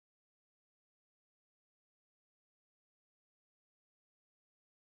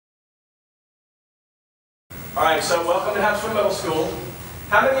All right, so welcome to Hephzibah Middle School.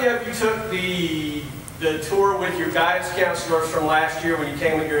 How many of you took the tour with your guidance counselors from last year when you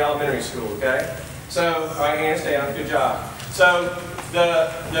came with your elementary school, okay? So, all right, hands down, good job. So,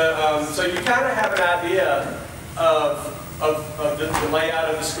 so you kind of have an idea of the layout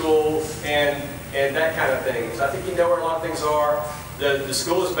of the school and that kind of thing. So I think you know where a lot of things are. The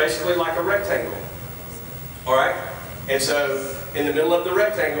school is basically like a rectangle, all right? And so, in the middle of the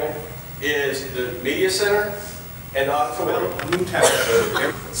rectangle is the media center and the auditorium. New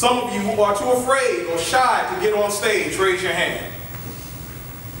talent. Some of you who are too afraid or shy to get on stage, raise your hand.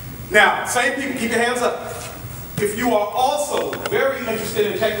 Now, same people, keep your hands up. If you are also very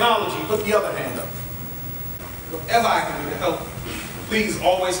interested in technology, put the other hand up. Whatever I can do to help, please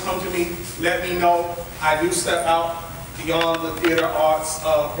always come to me. Let me know. I do step out beyond the theater arts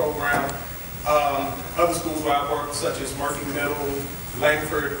program. Other schools where I work, such as Murphy Middle,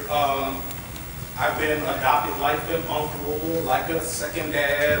 Langford, I've been adopted like an uncle, like a second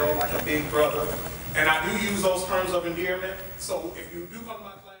dad, or like a big brother. And I do use those terms of endearment. So if you do come to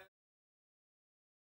my class,